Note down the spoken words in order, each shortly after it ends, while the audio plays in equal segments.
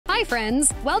Hi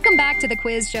friends, welcome back to the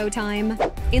quiz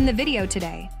showtime. In the video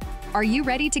today, are you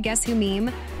ready to guess who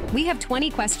meme? We have 20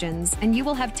 questions and you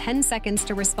will have 10 seconds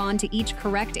to respond to each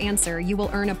correct answer. You will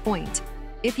earn a point.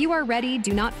 If you are ready,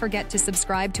 do not forget to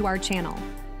subscribe to our channel.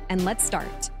 And let's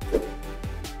start.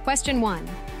 Question 1.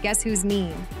 Guess who's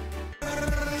meme?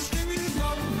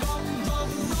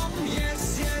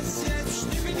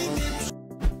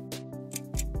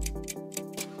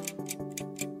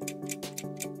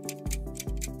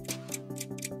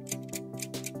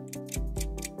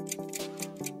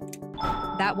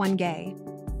 That one gay.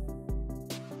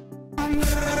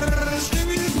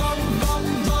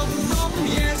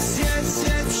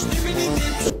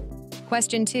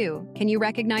 Question 2. Can you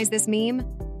recognize this meme?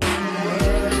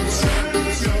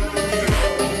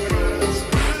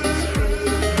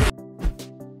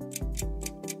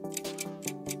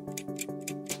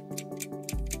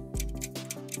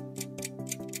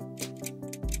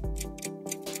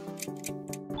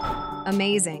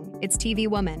 Amazing. It's TV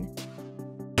Woman.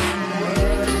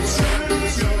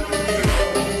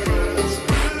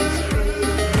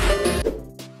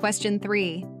 Question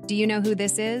 3. Do you know who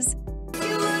this is?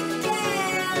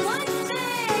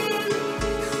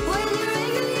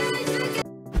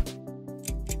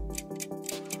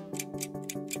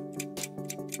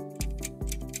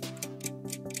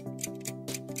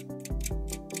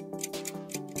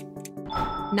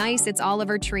 Nice, it's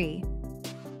Oliver Tree.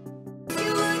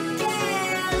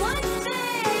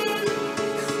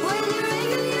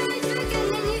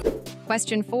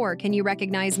 Question 4. Can you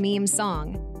recognize meme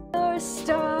song? Your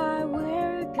star,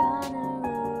 we're gonna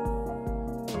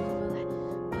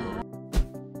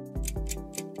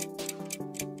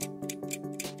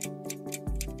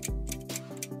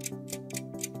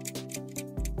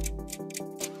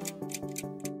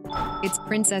rule. It's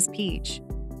Princess Peach.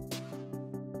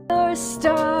 Your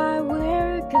star,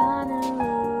 we're gonna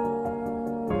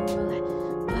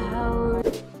rule. Power.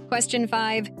 Question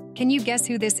 5. Can you guess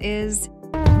who this is?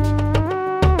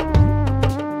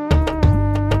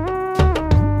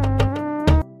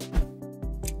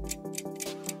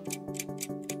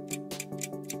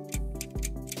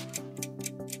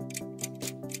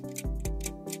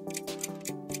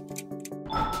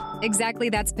 Exactly,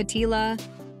 that's Patila.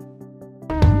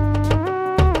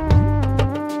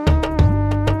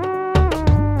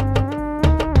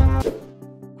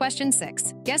 Question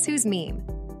 6. Guess who's meme?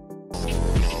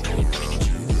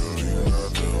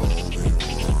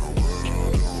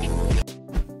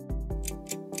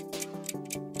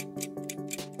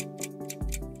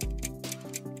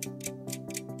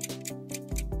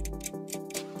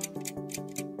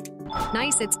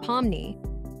 Nice, it's Pomni.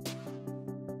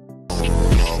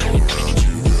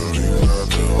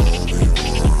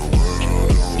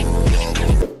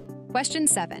 Question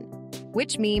 7.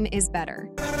 Which meme is better?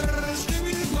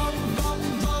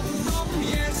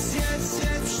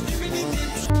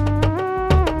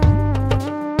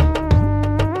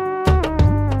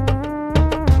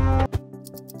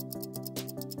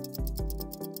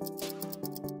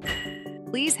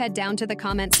 Please head down to the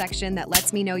comment section that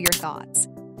lets me know your thoughts.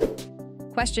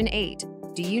 Question 8.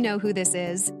 Do you know who this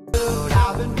is?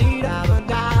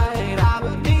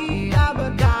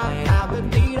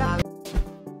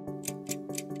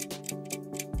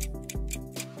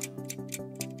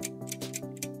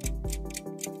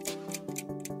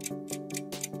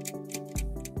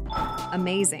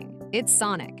 Amazing. It's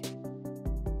Sonic.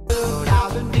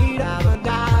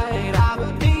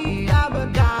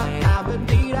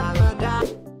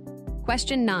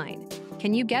 Question 9.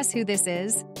 Can you guess who this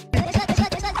is?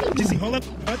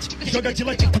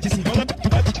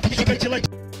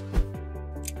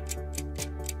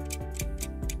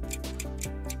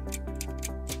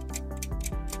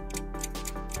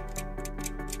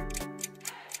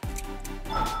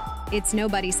 It's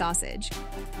Nobody Sausage.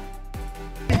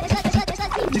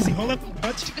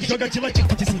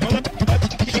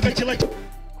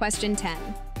 Question 10.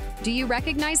 Do you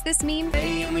recognize this meme?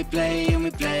 Play and we play and we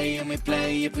play and we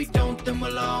play. If we don't, then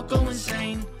we'll all go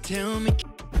insane. Tell me.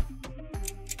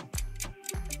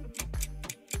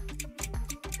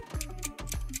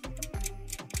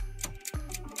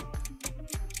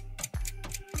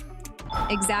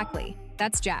 Exactly.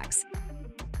 That's Jax.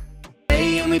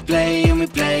 Play and we play and we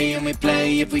play and we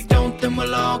play. If we don't, then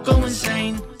we'll all go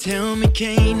insane. Tell me,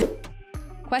 Kane.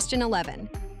 Question 11.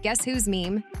 Guess whose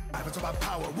meme? It's about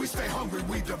power. We stay hungry,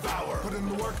 we devour. Put in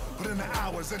the work, put in the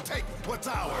hours, and take what's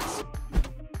ours.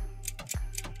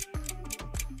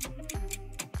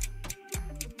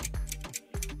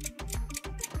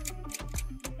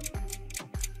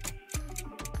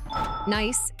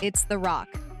 Nice, it's The Rock.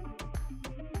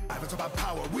 it's about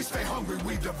power. We stay hungry,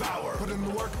 we devour. Put in the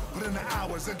work, put in the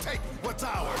hours, and take what's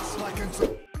ours. Like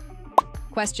into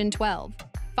Question 12.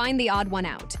 Find the odd one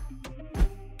out.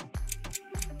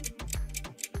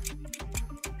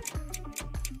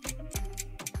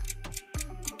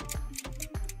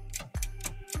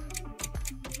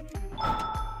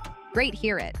 Great,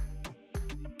 hear it.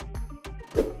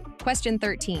 Question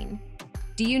 13.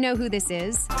 Do you know who this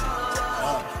is?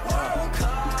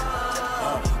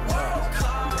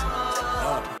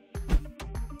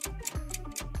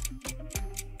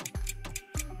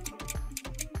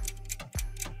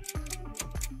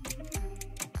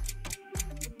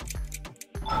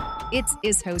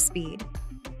 It's Speed.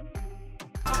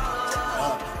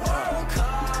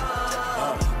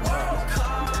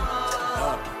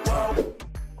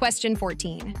 Question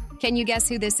 14. Can you guess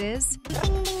who this is?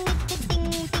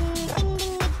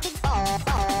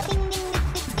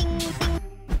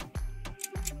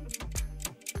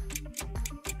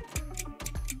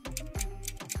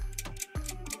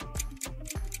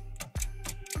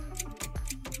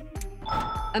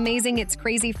 Amazing, it's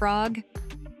Crazy Frog.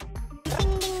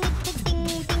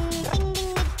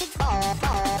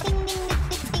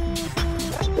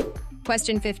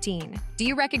 Question 15. Do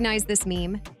you recognize this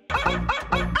meme?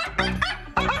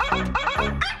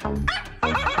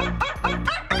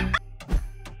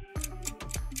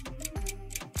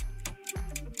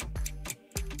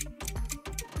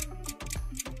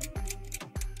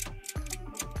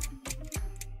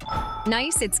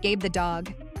 Nice, it's Gabe the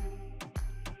dog.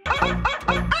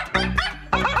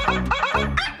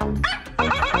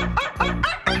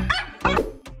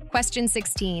 Question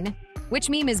 16. Which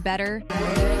meme is better?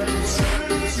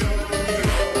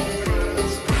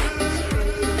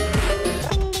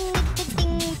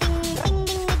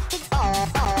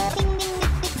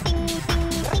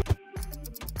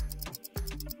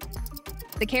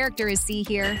 The character is C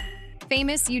here.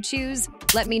 Famous, you choose?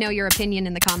 Let me know your opinion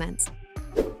in the comments.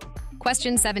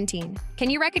 Question 17. Can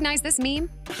you recognize this meme?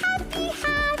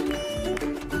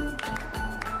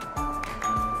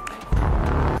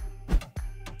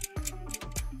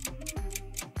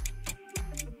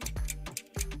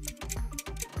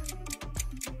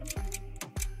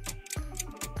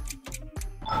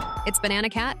 It's Banana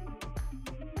Cat.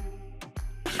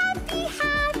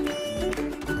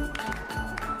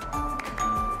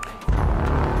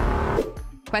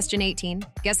 Question 18.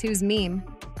 Guess whose meme?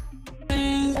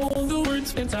 All the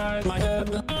words inside my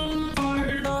head. I'm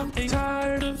fired up,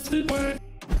 tired of the word.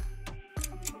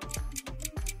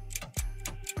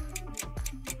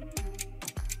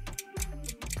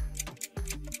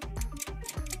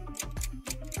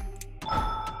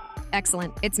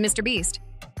 Excellent. It's MrBeast.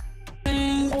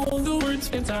 All the words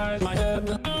inside my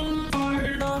head. I'm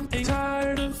fired up,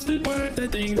 tired of the word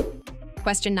that thing.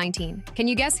 Question 19. Can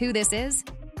you guess who this is?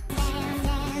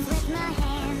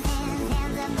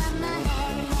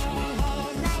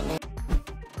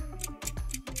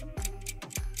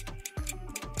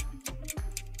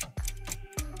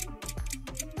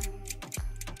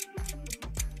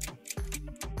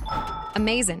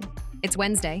 Amazing. It's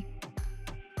Wednesday.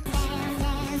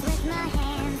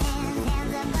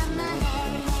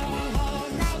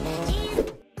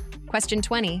 Question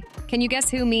 20. Can you guess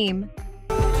who meme?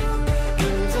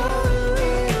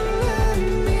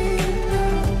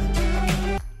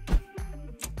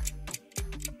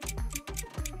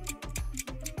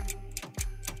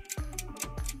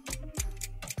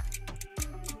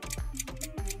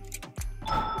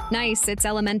 Nice, it's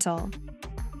Elemental.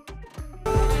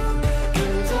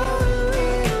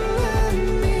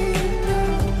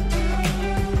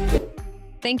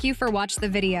 Thank you for watching the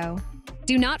video.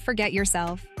 Do not forget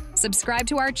yourself. Subscribe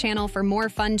to our channel for more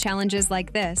fun challenges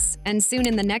like this, and soon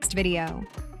in the next video.